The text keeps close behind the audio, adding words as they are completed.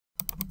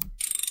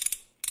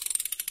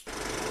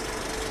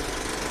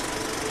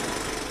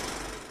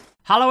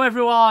Hello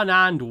everyone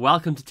and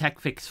welcome to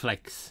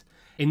TechFixFlix.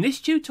 In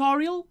this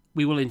tutorial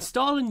we will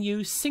install and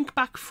use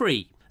SyncBack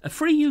Free, a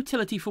free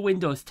utility for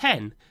Windows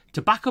 10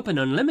 to back up an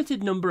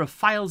unlimited number of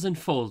files and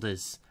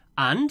folders,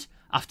 and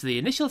after the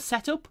initial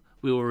setup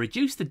we will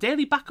reduce the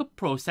daily backup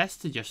process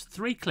to just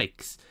 3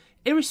 clicks,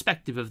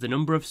 irrespective of the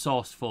number of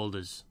source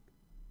folders.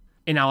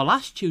 In our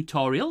last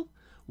tutorial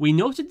we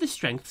noted the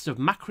strengths of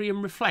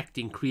Macrium Reflect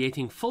in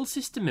creating full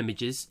system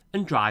images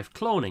and drive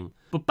cloning,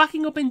 but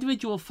backing up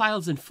individual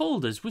files and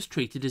folders was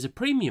treated as a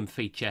premium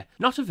feature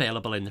not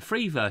available in the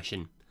free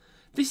version.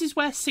 This is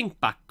where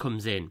SyncBack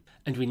comes in,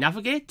 and we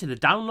navigate to the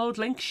download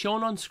link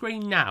shown on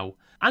screen now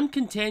and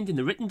contained in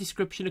the written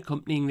description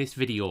accompanying this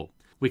video.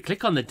 We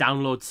click on the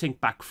Download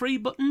SyncBack Free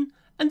button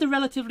and the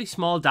relatively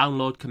small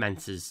download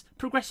commences,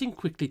 progressing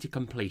quickly to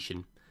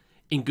completion.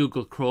 In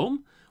Google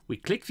Chrome, we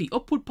click the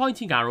upward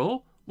pointing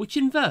arrow which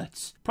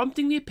inverts,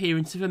 prompting the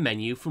appearance of a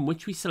menu from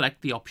which we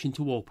select the option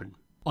to open.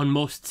 On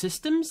most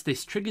systems,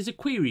 this triggers a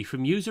query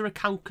from User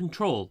Account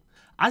Control.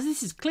 As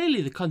this is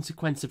clearly the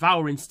consequence of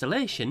our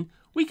installation,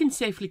 we can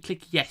safely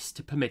click Yes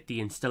to permit the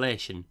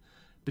installation.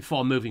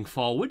 Before moving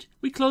forward,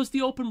 we close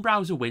the Open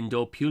Browser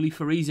window purely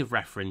for ease of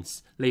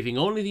reference, leaving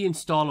only the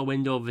installer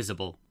window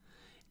visible.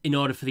 In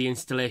order for the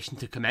installation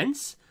to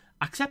commence,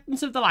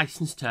 acceptance of the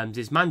license terms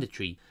is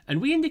mandatory, and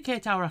we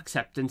indicate our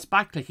acceptance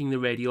by clicking the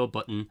radio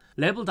button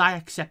labelled I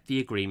accept the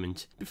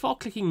agreement before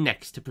clicking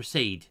Next to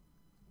proceed.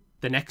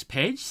 The next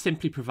page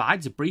simply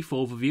provides a brief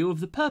overview of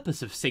the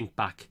purpose of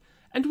SyncBack,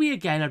 and we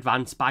again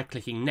advance by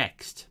clicking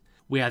Next.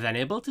 We are then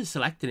able to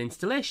select an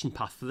installation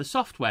path for the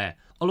software,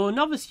 although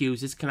novice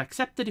users can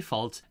accept the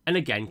default and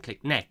again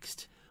click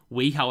Next.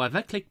 We,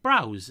 however, click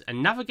Browse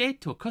and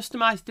navigate to a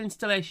customised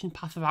installation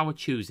path of our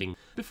choosing,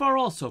 before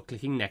also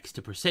clicking Next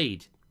to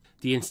proceed.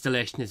 The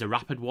installation is a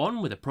rapid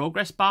one with a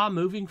progress bar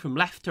moving from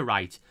left to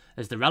right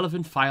as the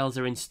relevant files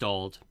are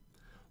installed.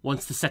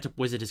 Once the setup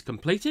wizard is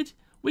completed,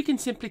 we can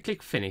simply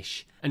click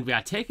Finish and we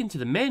are taken to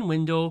the main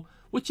window,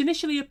 which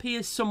initially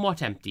appears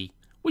somewhat empty,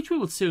 which we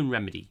will soon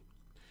remedy.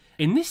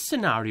 In this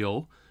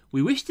scenario,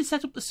 we wish to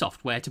set up the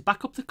software to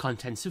back up the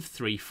contents of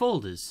 3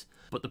 folders,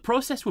 but the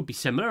process would be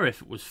similar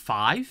if it was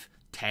 5,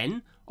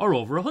 10 or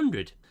over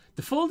 100.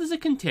 The folders are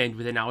contained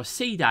within our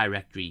C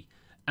directory,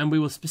 and we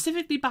will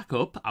specifically back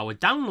up our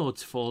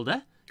Downloads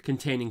folder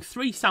containing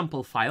 3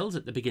 sample files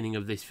at the beginning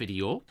of this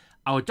video,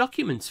 our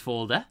Documents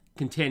folder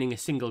containing a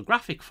single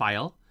graphic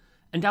file,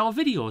 and our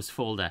Videos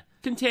folder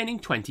containing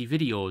 20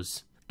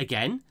 videos.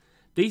 Again,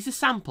 these are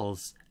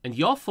samples, and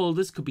your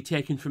folders could be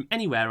taken from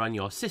anywhere on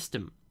your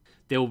system.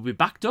 They will be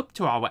backed up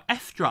to our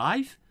F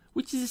drive,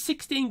 which is a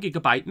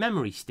 16GB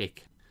memory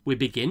stick. We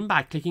begin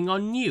by clicking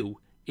on New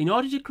in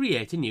order to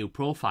create a new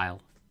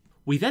profile.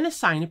 We then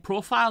assign a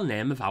profile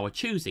name of our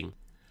choosing.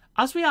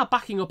 As we are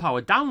backing up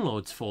our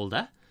Downloads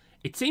folder,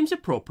 it seems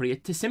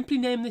appropriate to simply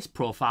name this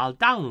profile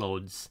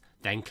Downloads,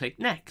 then click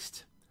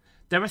Next.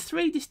 There are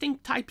 3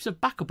 distinct types of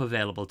backup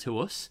available to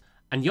us,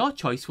 and your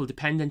choice will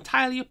depend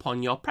entirely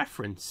upon your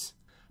preference.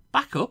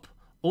 Backup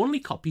only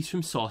copies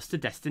from source to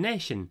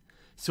destination,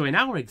 so in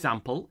our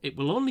example it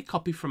will only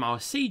copy from our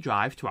C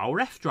drive to our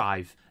F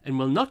drive, and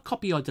will not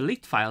copy or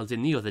delete files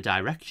in the other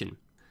direction.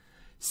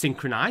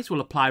 Synchronize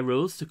will apply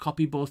rules to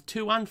copy both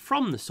to and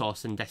from the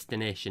source and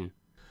destination.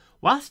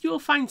 Whilst you will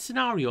find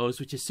scenarios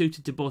which are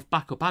suited to both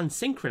backup and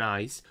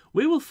synchronize,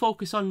 we will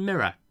focus on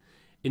mirror.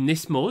 In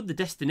this mode, the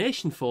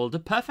destination folder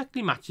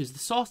perfectly matches the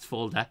source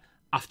folder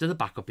after the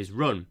backup is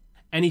run.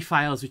 Any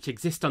files which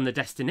exist on the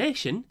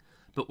destination,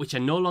 but which are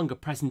no longer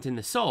present in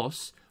the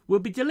source, will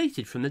be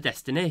deleted from the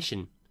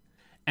destination.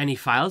 Any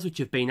files which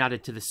have been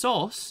added to the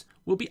source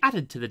will be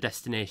added to the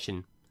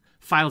destination.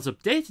 Files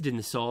updated in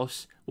the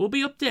source will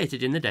be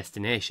updated in the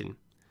destination.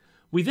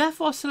 We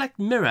therefore select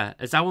mirror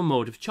as our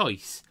mode of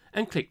choice,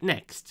 and click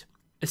Next.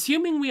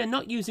 Assuming we are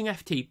not using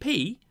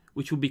FTP,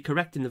 which will be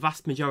correct in the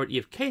vast majority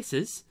of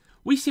cases,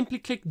 we simply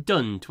click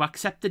Done to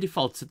accept the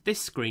defaults at this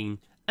screen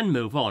and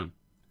move on.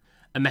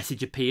 A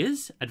message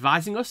appears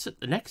advising us that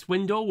the next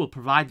window will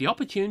provide the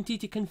opportunity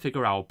to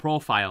configure our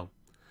profile.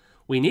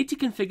 We need to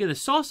configure the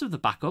source of the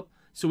backup,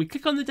 so we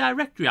click on the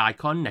directory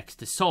icon next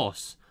to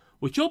Source,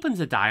 which opens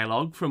a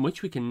dialog from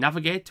which we can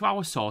navigate to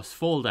our source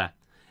folder.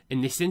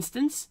 In this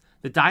instance,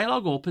 the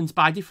dialog opens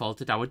by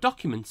default at our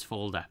Documents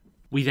folder.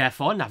 We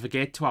therefore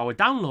navigate to our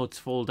Downloads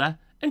folder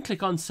and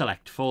click on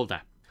Select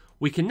Folder.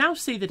 We can now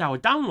see that our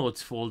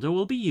Downloads folder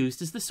will be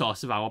used as the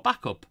source of our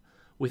backup,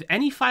 with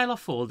any file or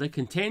folder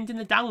contained in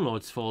the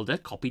Downloads folder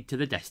copied to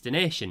the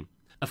destination.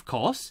 Of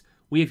course,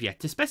 we have yet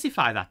to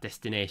specify that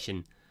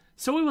destination,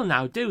 so we will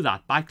now do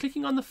that by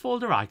clicking on the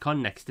folder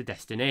icon next to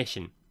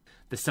Destination.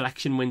 The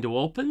selection window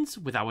opens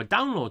with our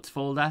Downloads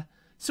folder,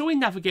 so we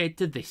navigate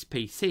to this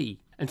PC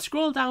and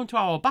scroll down to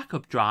our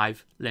backup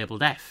drive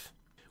labelled F.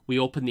 We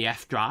open the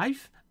F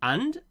drive,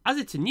 and, as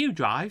it's a new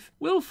drive,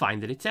 we'll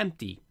find that it's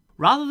empty.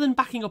 Rather than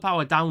backing up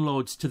our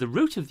downloads to the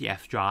root of the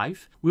F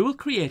drive, we will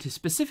create a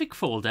specific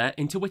folder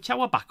into which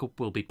our backup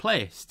will be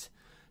placed.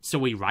 So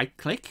we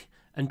right-click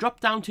and drop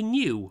down to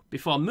New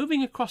before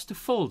moving across to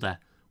Folder,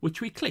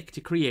 which we click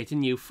to create a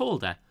new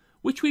folder,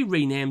 which we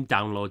renamed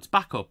Downloads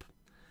Backup.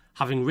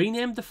 Having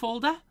renamed the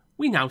folder,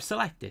 we now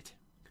select it.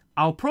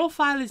 Our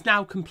profile is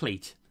now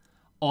complete.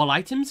 All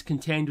items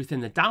contained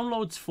within the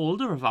Downloads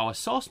folder of our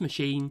source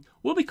machine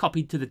will be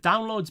copied to the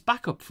Downloads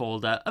Backup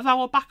folder of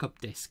our backup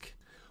disk.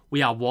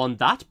 We are warned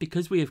that,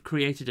 because we have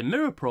created a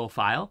mirror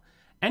profile,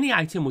 any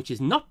item which is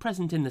not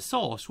present in the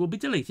source will be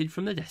deleted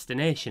from the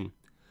destination.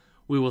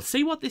 We will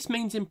see what this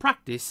means in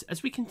practice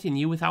as we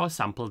continue with our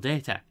sample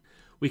data.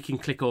 We can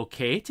click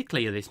OK to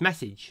clear this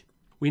message.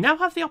 We now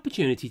have the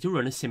opportunity to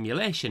run a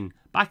simulation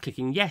by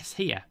clicking Yes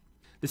here.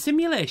 The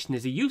simulation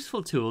is a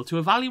useful tool to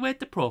evaluate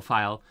the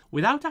profile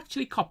without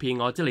actually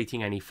copying or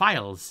deleting any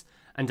files,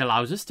 and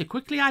allows us to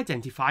quickly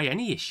identify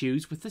any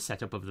issues with the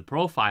setup of the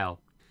profile.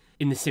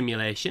 In the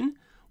simulation,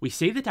 we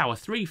see that our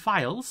 3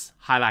 files,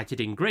 highlighted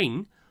in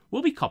green,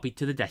 will be copied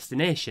to the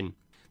destination.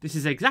 This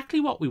is exactly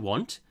what we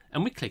want,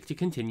 and we click to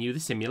continue the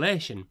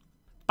simulation.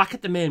 Back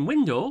at the main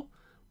window,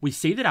 we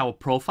see that our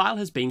profile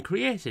has been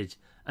created,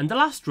 and the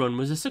last run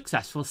was a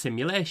successful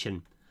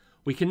simulation.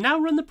 We can now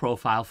run the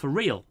profile for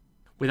real.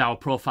 With our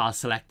profile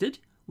selected,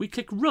 we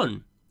click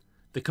Run.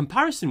 The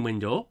comparison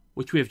window,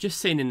 which we have just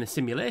seen in the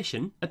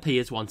simulation,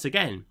 appears once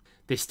again.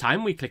 This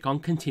time we click on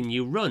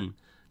Continue Run.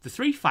 The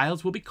 3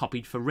 files will be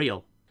copied for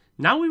real.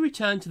 Now we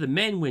return to the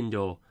main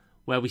window,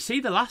 where we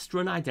see the last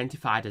run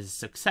identified as a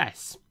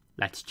success.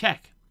 Let's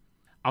check.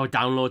 Our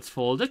Downloads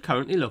folder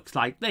currently looks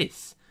like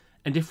this,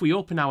 and if we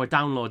open our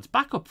Downloads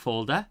Backup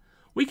folder,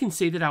 we can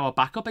see that our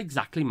backup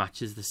exactly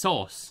matches the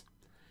source.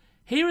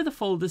 Here are the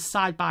folders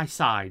side by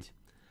side.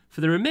 For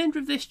the remainder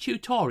of this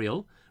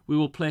tutorial, we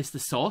will place the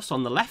source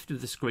on the left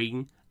of the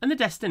screen and the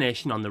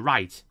destination on the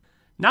right.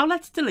 Now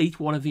let's delete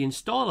one of the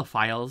installer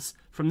files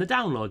from the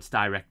Downloads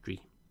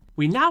directory.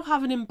 We now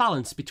have an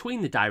imbalance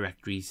between the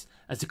directories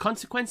as a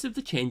consequence of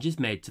the changes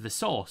made to the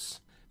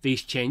source.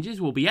 These changes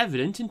will be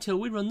evident until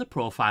we run the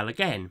profile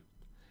again.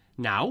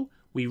 Now,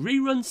 we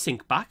rerun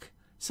SyncBack,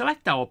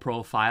 select our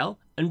profile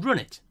and run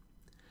it.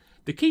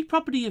 The key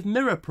property of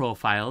mirror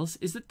profiles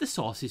is that the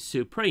source is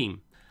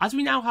supreme. As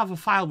we now have a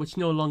file which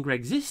no longer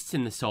exists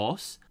in the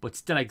source, but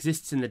still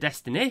exists in the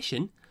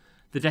destination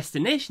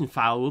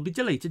file will be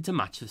deleted to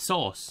match the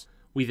source.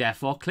 We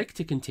therefore click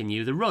to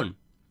continue the run.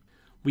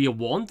 We are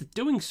warned that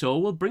doing so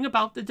will bring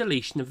about the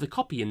deletion of the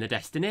copy in the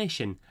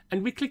destination,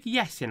 and we click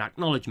Yes in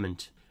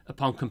acknowledgement.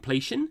 Upon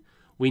completion,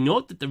 we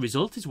note that the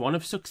result is one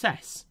of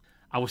success.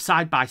 Our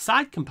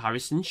side-by-side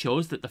comparison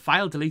shows that the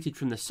file deleted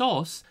from the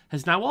source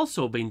has now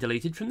also been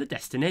deleted from the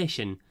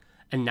destination,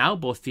 and now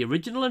both the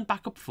original and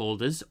backup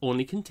folders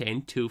only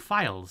contain 2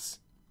 files.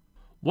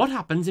 What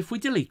happens if we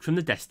delete from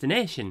the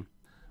destination?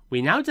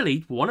 We now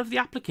delete one of the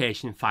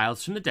application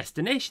files from the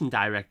destination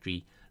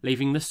directory,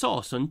 leaving the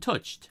source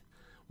untouched.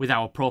 With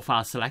our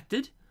profile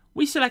selected,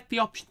 we select the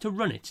option to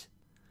run it.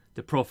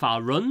 The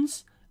profile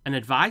runs and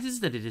advises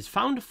that it has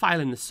found a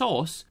file in the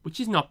source which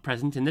is not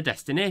present in the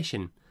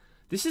destination.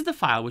 This is the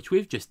file which we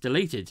have just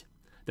deleted.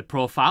 The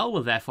profile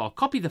will therefore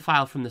copy the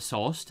file from the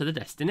source to the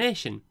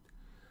destination.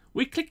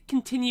 We click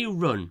Continue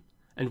Run,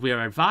 and we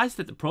are advised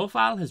that the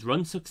profile has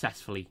run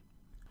successfully.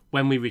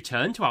 When we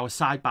return to our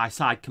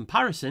side-by-side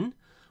comparison,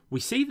 we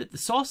see that the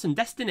source and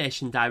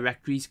destination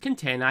directories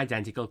contain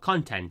identical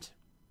content.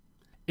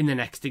 In the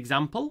next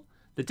example,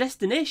 the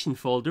destination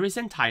folder is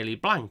entirely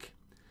blank.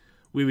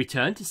 We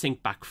return to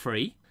SyncBack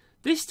Free.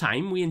 This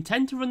time we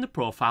intend to run the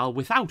profile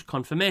without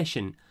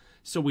confirmation,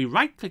 so we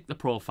right-click the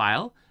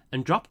profile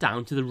and drop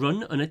down to the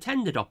Run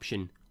Unattended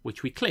option,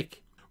 which we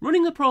click.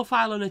 Running the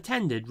profile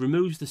unattended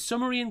removes the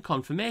summary and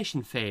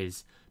confirmation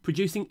phase,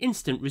 producing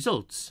instant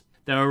results.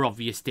 There are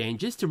obvious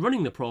dangers to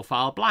running the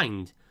profile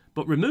blind,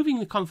 but removing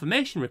the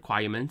confirmation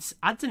requirements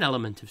adds an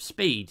element of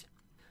speed.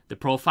 The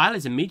profile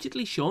is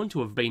immediately shown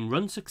to have been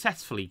run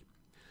successfully.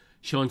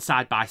 Shown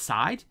side by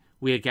side,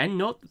 we again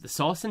note that the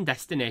source and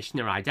destination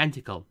are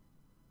identical.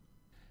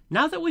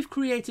 Now that we've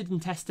created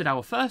and tested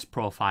our first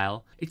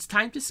profile, it's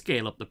time to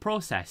scale up the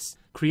process,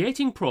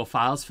 creating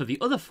profiles for the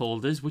other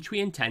folders which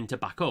we intend to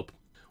back up.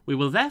 We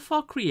will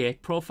therefore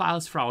create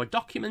profiles for our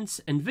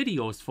Documents and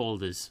Videos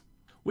folders.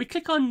 We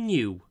click on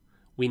New.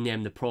 We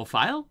name the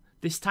profile,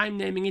 this time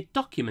naming it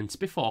Documents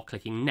before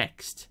clicking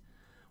Next.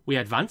 We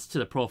advance to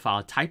the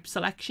profile type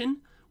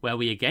selection, where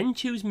we again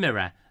choose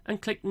Mirror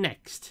and click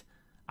Next.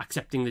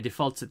 Accepting the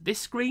defaults at this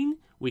screen,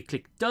 we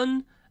click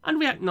Done, and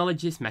we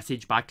acknowledge this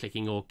message by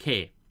clicking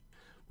OK.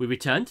 We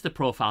return to the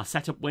profile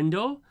setup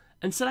window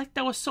and select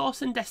our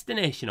source and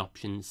destination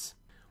options.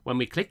 When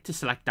we click to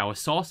select our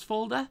source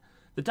folder,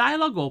 the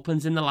dialog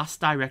opens in the last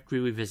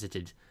directory we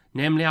visited,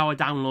 namely our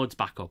Downloads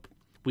Backup.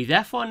 We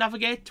therefore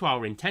navigate to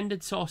our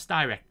intended source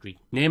directory,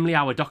 namely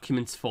our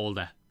Documents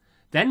folder.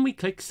 Then we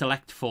click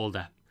Select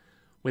Folder.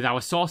 With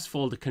our source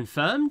folder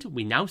confirmed,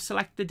 we now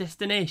select the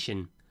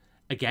destination.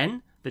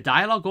 Again, the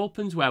dialog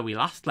opens where we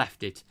last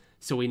left it,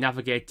 so we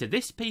navigate to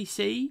this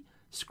PC,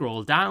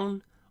 scroll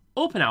down,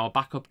 open our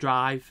backup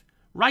drive,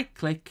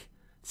 right-click,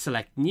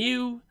 select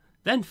New,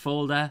 then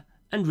Folder,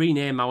 and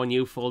rename our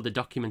new folder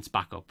Documents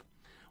Backup.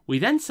 We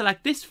then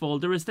select this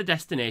folder as the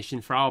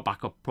destination for our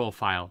backup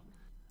profile.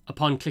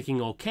 Upon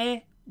clicking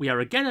OK, we are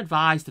again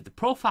advised that the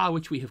profile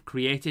which we have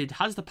created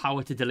has the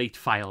power to delete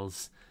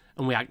files,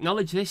 and we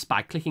acknowledge this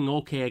by clicking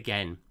OK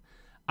again.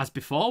 As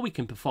before, we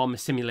can perform a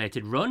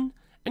simulated run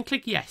and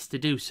click Yes to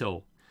do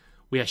so.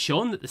 We are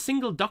shown that the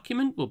single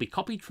document will be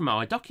copied from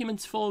our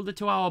Documents folder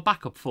to our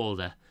Backup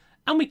folder,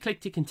 and we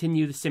click to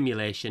continue the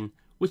simulation,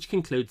 which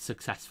concludes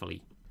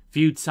successfully.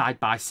 Viewed side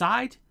by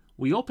side,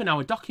 we open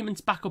our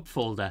Documents Backup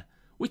folder,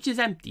 which is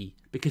empty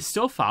because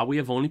so far we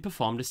have only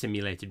performed a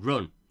simulated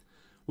run.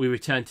 We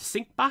return to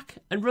SyncBack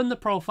and run the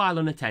profile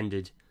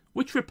unattended,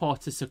 which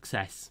reports a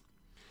success.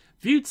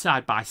 Viewed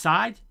side by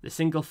side, the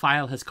single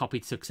file has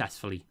copied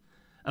successfully.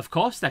 Of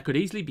course, there could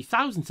easily be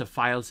thousands of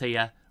files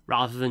here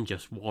rather than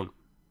just one.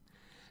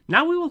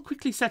 Now we will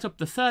quickly set up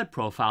the third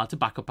profile to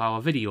back up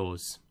our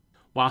videos.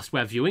 Whilst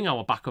we're viewing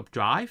our backup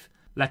drive,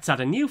 let's add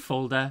a new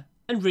folder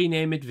and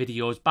rename it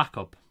Videos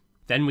Backup.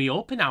 Then we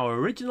open our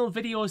original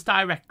videos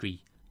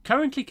directory,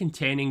 currently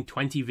containing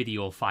 20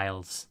 video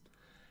files,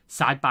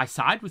 side by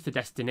side with the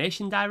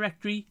destination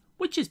directory,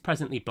 which is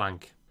presently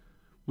blank.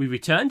 We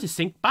return to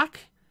SyncBack,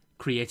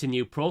 create a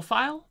new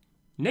profile,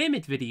 name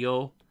it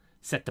Video,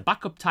 set the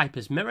backup type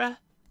as Mirror,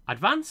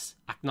 advance,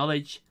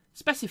 acknowledge,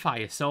 specify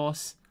a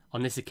source,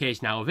 on this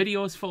occasion our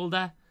Videos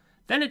folder,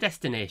 then a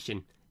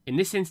destination, in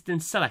this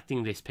instance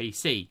selecting this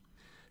PC,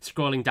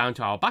 scrolling down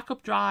to our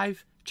backup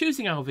drive,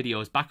 choosing our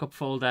Videos Backup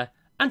folder,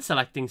 and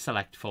selecting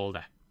Select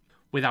Folder.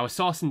 With our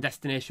source and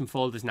destination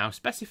folders now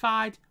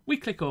specified, we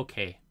click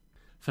OK.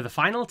 For the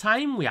final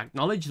time, we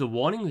acknowledge the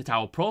warning that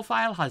our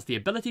profile has the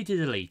ability to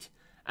delete,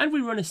 and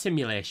we run a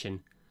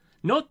simulation.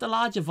 Note the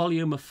larger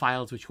volume of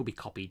files which will be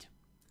copied.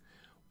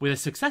 With a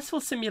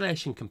successful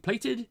simulation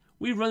completed,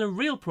 we run a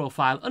real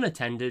profile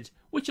unattended,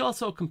 which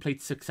also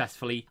completes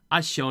successfully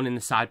as shown in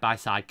the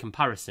side-by-side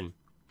comparison.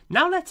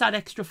 Now let's add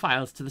extra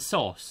files to the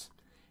source.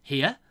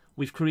 Here,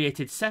 we've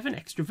created 7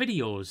 extra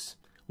videos.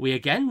 We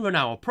again run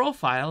our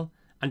profile,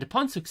 and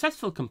upon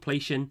successful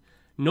completion,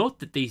 note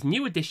that these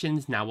new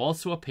additions now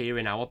also appear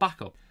in our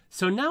backup.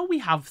 So now we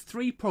have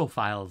 3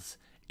 profiles,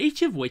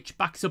 each of which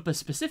backs up a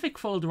specific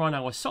folder on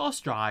our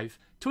source drive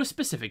to a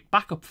specific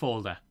backup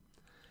folder.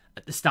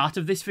 At the start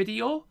of this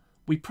video,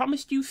 we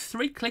promised you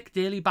 3-click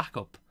daily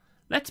backup.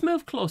 Let's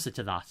move closer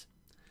to that.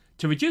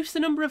 To reduce the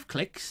number of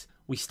clicks,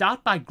 we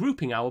start by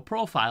grouping our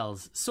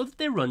profiles so that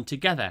they run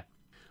together.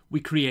 We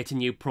create a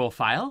new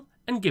profile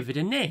and give it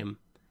a name.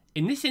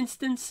 In this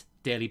instance,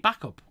 Daily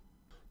Backup.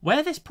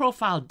 Where this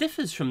profile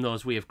differs from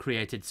those we have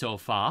created so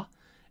far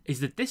is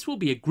that this will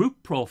be a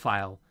group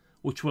profile,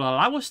 which will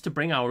allow us to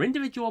bring our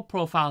individual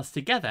profiles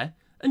together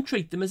and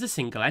treat them as a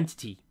single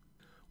entity.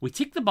 We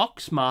tick the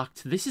box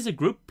marked "This is a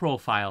group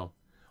profile."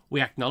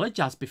 We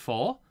acknowledge as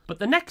before, but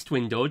the next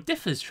window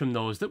differs from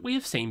those that we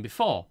have seen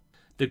before.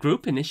 The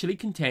group initially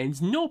contains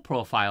no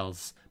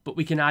profiles, but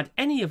we can add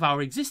any of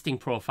our existing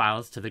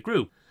profiles to the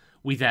group.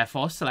 We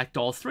therefore select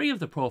all 3 of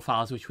the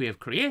profiles which we have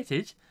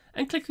created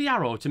and click the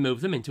arrow to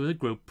move them into the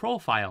group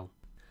profile.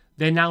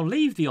 They now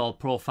leave the All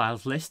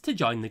Profiles list to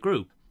join the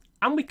group,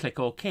 and we click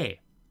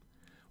OK.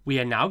 We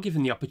are now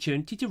given the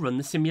opportunity to run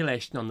the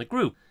simulation on the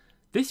group.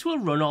 This will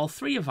run all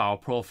 3 of our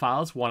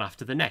profiles one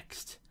after the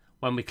next.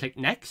 When we click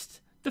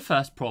Next, the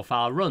first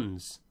profile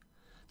runs.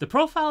 The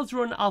profiles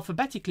run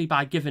alphabetically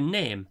by given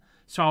name,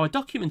 so our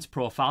Documents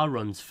profile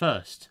runs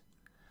first.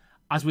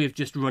 As we have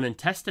just run and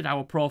tested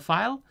our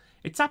profile,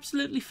 it's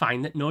absolutely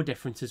fine that no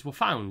differences were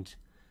found.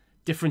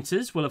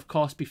 Differences will of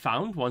course be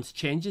found once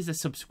changes are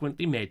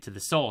subsequently made to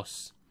the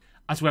source.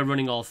 As we're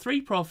running all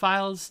 3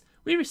 profiles,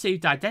 we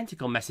received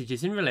identical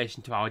messages in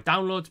relation to our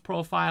Downloads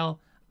profile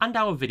and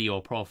our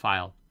Video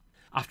profile.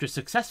 After a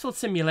successful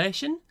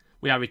simulation,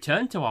 we are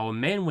returned to our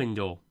main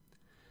window.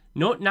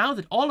 Note now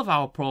that all of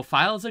our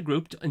profiles are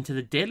grouped into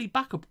the Daily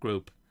Backup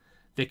group.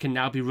 They can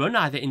now be run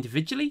either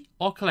individually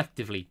or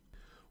collectively.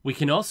 We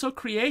can also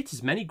create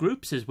as many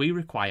groups as we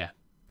require.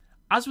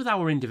 As with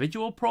our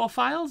individual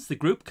profiles, the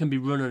group can be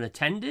run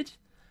unattended,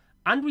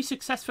 and we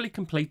successfully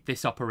complete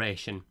this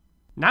operation.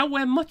 Now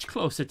we're much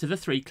closer to the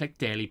 3-click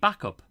daily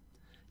backup.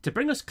 To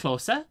bring us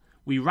closer,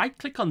 we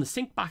right-click on the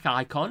SyncBack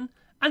icon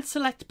and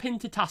select Pin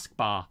to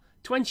Taskbar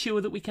to ensure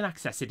that we can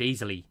access it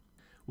easily.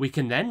 We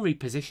can then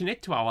reposition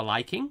it to our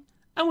liking,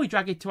 and we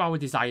drag it to our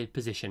desired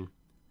position.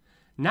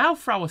 Now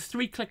for our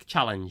 3-click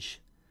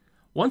challenge.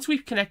 Once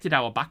we've connected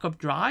our backup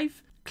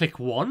drive, click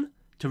 1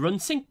 to run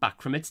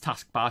SyncBack from its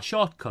taskbar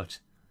shortcut.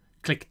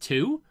 Click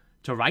 2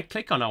 to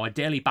right-click on our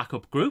daily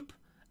backup group,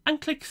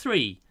 and click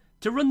 3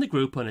 to run the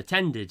group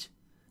unattended.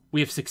 We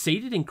have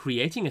succeeded in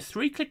creating a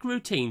 3-click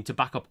routine to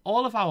back up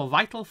all of our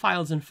vital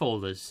files and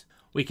folders.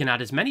 We can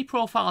add as many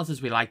profiles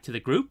as we like to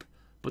the group,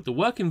 but the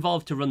work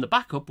involved to run the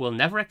backup will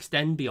never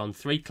extend beyond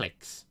 3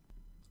 clicks.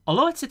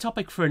 Although it's a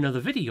topic for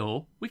another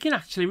video, we can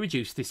actually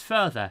reduce this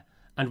further,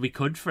 and we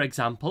could, for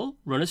example,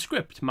 run a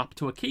script mapped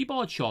to a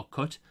keyboard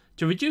shortcut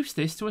to reduce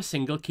this to a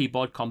single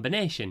keyboard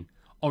combination,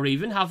 or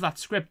even have that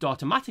script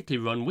automatically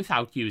run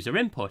without user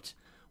input.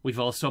 We've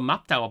also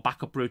mapped our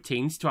backup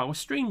routines to our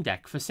Stream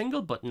Deck for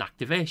single button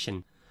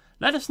activation.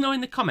 Let us know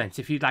in the comments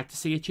if you'd like to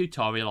see a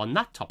tutorial on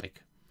that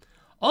topic.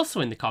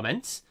 Also in the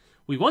comments,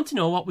 We want to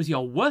know what was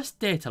your worst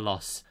data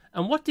loss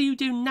and what do you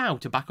do now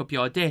to back up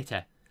your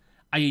data.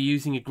 Are you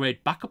using a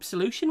great backup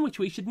solution which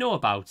we should know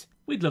about?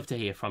 We'd love to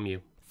hear from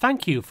you.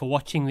 Thank you for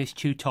watching this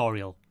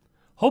tutorial.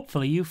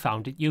 Hopefully you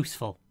found it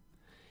useful.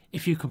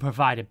 If you can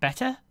provide a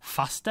better,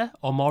 faster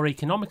or more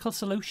economical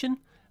solution,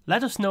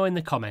 let us know in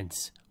the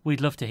comments.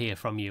 We'd love to hear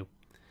from you.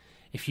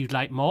 If you'd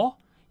like more,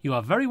 you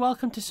are very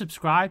welcome to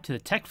subscribe to the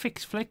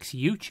TechFixFlix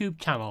YouTube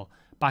channel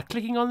by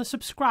clicking on the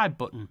subscribe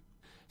button.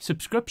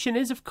 Subscription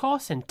is of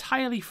course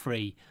entirely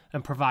free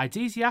and provides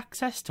easy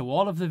access to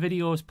all of the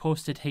videos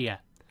posted here.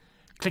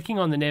 Clicking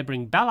on the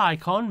neighbouring bell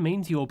icon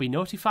means you will be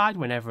notified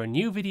whenever a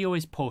new video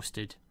is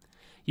posted.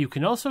 You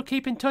can also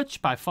keep in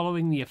touch by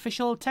following the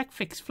official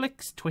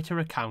TechFixFlix Twitter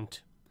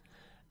account.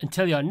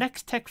 Until your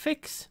next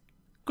TechFix,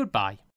 goodbye.